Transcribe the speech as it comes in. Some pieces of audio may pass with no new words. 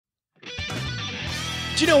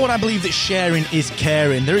Do you know what? I believe that sharing is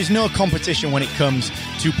caring. There is no competition when it comes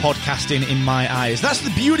to podcasting in my eyes. That's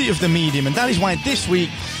the beauty of the medium, and that is why this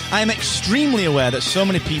week I am extremely aware that so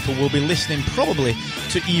many people will be listening probably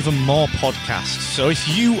to even more podcasts. So if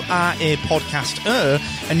you are a podcaster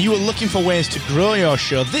and you are looking for ways to grow your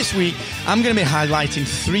show, this week I'm going to be highlighting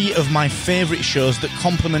 3 of my favourite shows that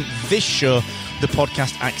complement this show, the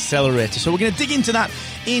Podcast Accelerator. So we're going to dig into that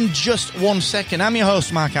in just 1 second. I'm your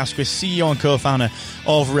host, Mark Asquith, CEO and co-founder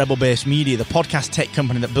of Rebel Base Media, the podcast tech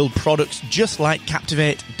company that build products just like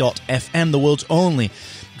Captivate.fm, the world's only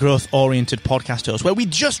growth-oriented podcast host, where we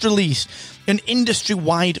just released an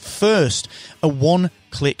industry-wide first, a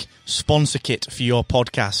one-click sponsor kit for your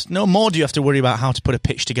podcast. No more do you have to worry about how to put a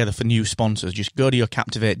pitch together for new sponsors. Just go to your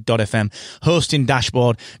Captivate.fm hosting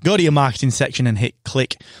dashboard, go to your marketing section and hit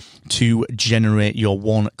click to generate your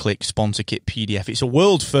one-click sponsor kit PDF. It's a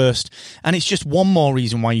world first, and it's just one more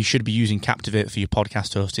reason why you should be using Captivate for your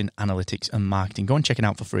podcast hosting, analytics, and marketing. Go and check it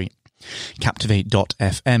out for free.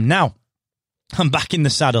 Captivate.fm. Now, I'm back in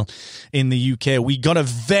the saddle in the UK. We got a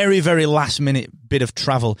very, very last-minute bit of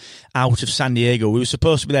travel out of San Diego. We were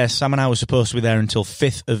supposed to be there. Sam and I were supposed to be there until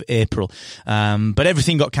 5th of April. But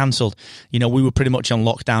everything got cancelled. You know, we were pretty much on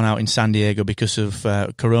lockdown out in San Diego because of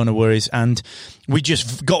corona worries. And we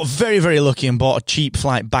just got very, very lucky and bought a cheap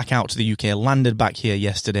flight back out to the UK, landed back here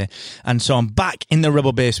yesterday. And so I'm back in the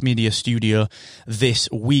Rebel Base Media studio this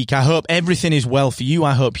week. I hope everything is well for you.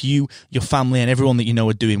 I hope you, your family, and everyone that you know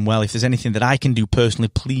are doing well. If there's anything that I can do personally,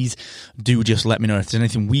 please do just let me know. If there's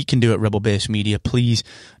anything we can do at Rebel Base Media, please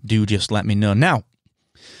do just let me know. Now,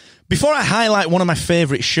 before I highlight one of my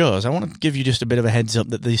favourite shows, I want to give you just a bit of a heads up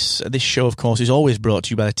that this show, of course, is always brought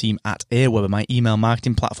to you by the team at AWeber, my email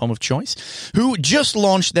marketing platform of choice, who just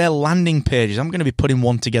launched their landing pages. I'm going to be putting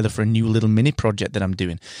one together for a new little mini project that I'm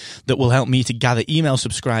doing that will help me to gather email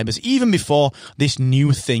subscribers even before this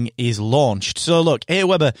new thing is launched. So look,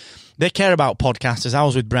 AWeber, they care about podcasters. I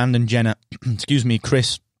was with Brandon, Jenna,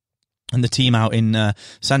 Chris, and the team out in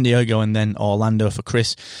San Diego and then Orlando for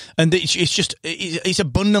Chris. And it's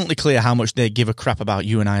abundantly clear how much they give a crap about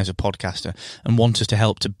you and I as a podcaster and want us to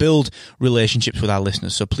help to build relationships with our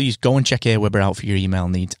listeners. So please go and check AWeber out for your email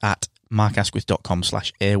needs at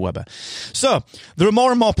markasquith.com/AWeber. So there are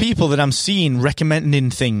more and more people that I'm seeing recommending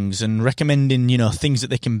things and recommending, you know, things that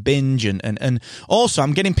they can binge. And also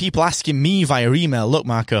I'm getting people asking me via email, look,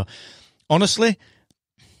 Marco, honestly,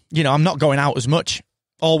 you know, I'm not going out as much.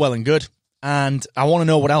 All well and good, and I want to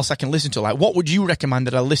know what else I can listen to. Like, what would you recommend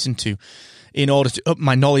that I listen to in order to up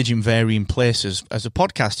my knowledge in varying places as a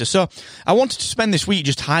podcaster? So I wanted to spend this week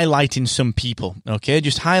just highlighting some people, okay?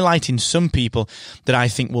 Just highlighting some people that I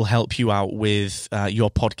think will help you out with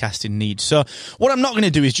your podcasting needs. So what I'm not going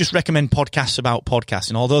to do is just recommend podcasts about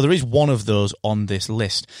podcasting, although there is one of those on this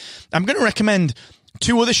list. I'm going to recommend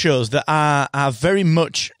 2 other shows that are very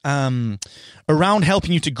much around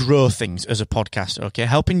helping you to grow things as a podcaster, okay?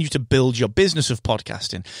 Helping you to build your business of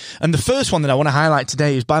podcasting. And the first one that I want to highlight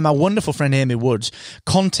today is by my wonderful friend Amy Woods,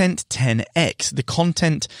 Content10x, the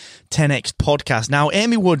Content10x podcast. Now,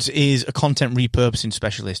 Amy Woods is a content repurposing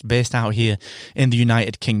specialist based out here in the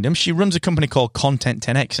United Kingdom. She runs a company called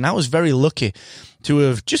Content10x, and I was very lucky to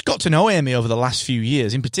have just got to know Amy over the last few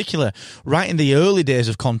years, in particular, right in the early days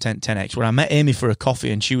of Content10x, where I met Amy for a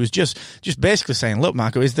coffee, and she was just basically saying, look,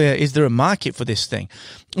 Marco, is there a market for this thing?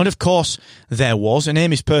 And of course, there was, and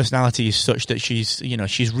Amy's personality is such that she's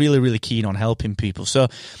really, really keen on helping people. So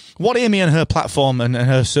what Amy and her platform and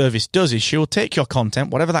her service does is she will take your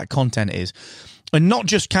content, whatever that content is, and not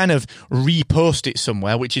just kind of repost it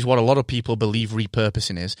somewhere, which is what a lot of people believe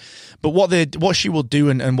repurposing is. But what she will do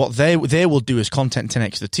and what they will do as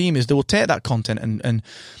Content10x, the team, is they will take that content and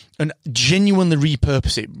genuinely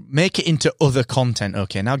repurpose it, make it into other content.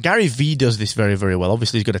 Okay, now Gary Vee does this very, very well.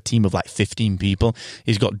 Obviously, he's got a team of like 15 people.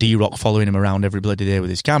 He's got D-Rock following him around every bloody day with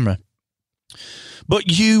his camera. But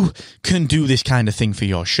you can do this kind of thing for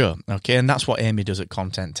your show, okay? And that's what Amy does at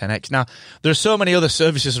Content10x. Now, there are so many other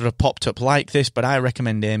services that have popped up like this, but I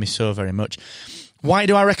recommend Amy so very much. Why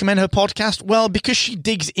do I recommend her podcast? Well, because she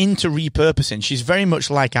digs into repurposing. She's very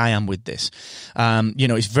much like I am with this.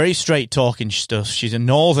 It's very straight talking stuff. She's a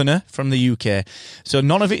northerner from the UK, so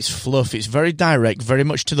none of it's fluff. It's very direct, very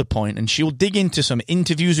much to the point, and she'll dig into some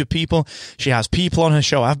interviews with people. She has people on her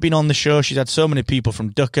show. I've been on the show. She's had so many people from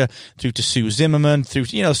Ducker through to Sue Zimmerman, through,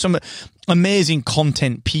 some amazing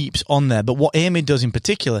content peeps on there. But what Amy does in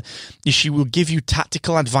particular is she will give you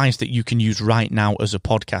tactical advice that you can use right now as a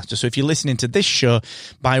podcaster. So if you're listening to this show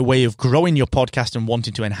by way of growing your podcast and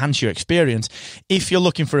wanting to enhance your experience, if you're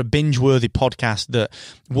looking for a binge-worthy podcast that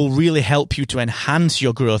will really help you to enhance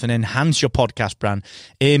your growth and enhance your podcast brand,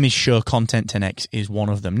 Amy's show Content10x is one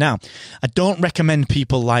of them. Now, I don't recommend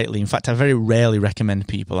people lightly. In fact, I very rarely recommend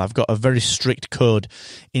people. I've got a very strict code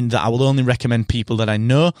in that I will only recommend people that I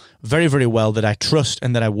know very, very well, that I trust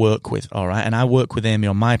and that I work with, all right? And I work with Amy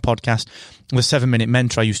on my podcast, The 7-Minute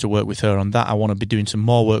Mentor. I used to work with her on that. I want to be doing some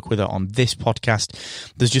more work with her on this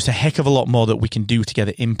podcast. There's just a heck of a lot more that we can do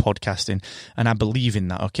together in podcasting, and I believe in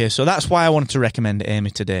that, okay? So that's why I wanted to recommend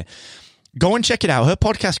Amy today. Go and check it out. Her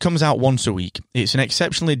podcast comes out once a week. It's an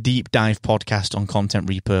exceptionally deep dive podcast on content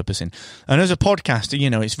repurposing. And as a podcaster, you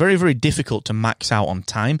know, it's very, very difficult to max out on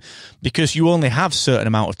time because you only have a certain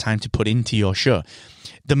amount of time to put into your show.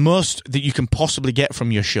 The most that you can possibly get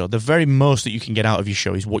from your show, the very most that you can get out of your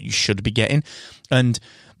show is what you should be getting. And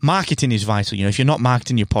marketing is vital. You know, if you're not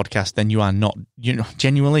marketing your podcast, then you're not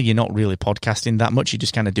really podcasting that much. You're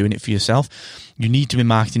just kind of doing it for yourself. You need to be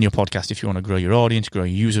marketing your podcast if you want to grow your audience, grow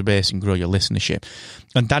your user base, and grow your listenership.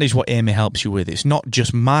 And that is what Amy helps you with. It's not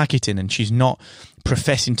just marketing, and she's not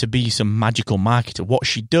professing to be some magical marketer. What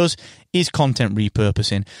she does is content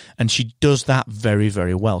repurposing, and she does that very,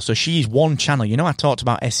 very well. So she's one channel. You know, I talked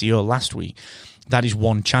about SEO last week. That is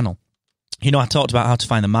one channel. You know, I talked about how to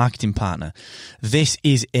find a marketing partner. This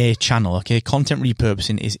is a channel, okay? Content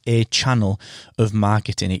repurposing is a channel of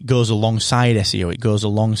marketing. It goes alongside SEO. It goes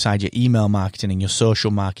alongside your email marketing and your social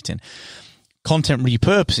marketing. Content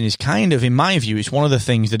repurposing is kind of, in my view, it's one of the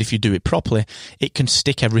things that if you do it properly, it can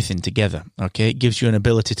stick everything together, okay? It gives you an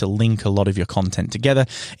ability to link a lot of your content together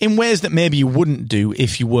in ways that maybe you wouldn't do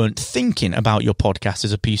if you weren't thinking about your podcast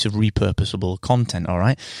as a piece of repurposable content, all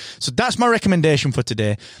right? So that's my recommendation for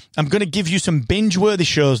today. I'm going to give you some binge-worthy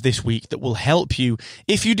shows this week that will help you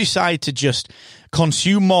if you decide to just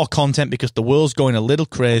consume more content because the world's going a little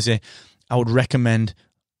crazy. I would recommend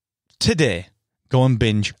today, go and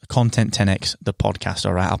binge Content10x, the podcast,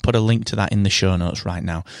 all right? I'll put a link to that in the show notes right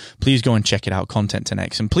now. Please go and check it out,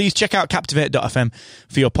 Content10x. And please check out Captivate.fm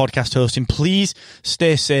for your podcast hosting. Please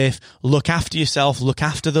stay safe. Look after yourself. Look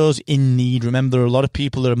after those in need. Remember, there are a lot of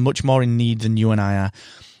people that are much more in need than you and I are.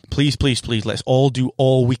 Please, please, please, let's all do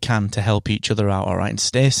all we can to help each other out, all right? And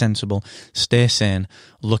stay sensible, stay sane,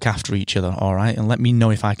 look after each other, all right? And let me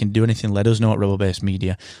know if I can do anything. Let us know at Rebel Base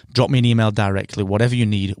Media. Drop me an email directly. Whatever you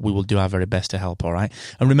need, we will do our very best to help, all right?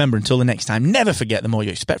 And remember, until the next time, never forget, the more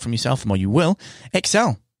you expect from yourself, the more you will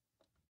excel.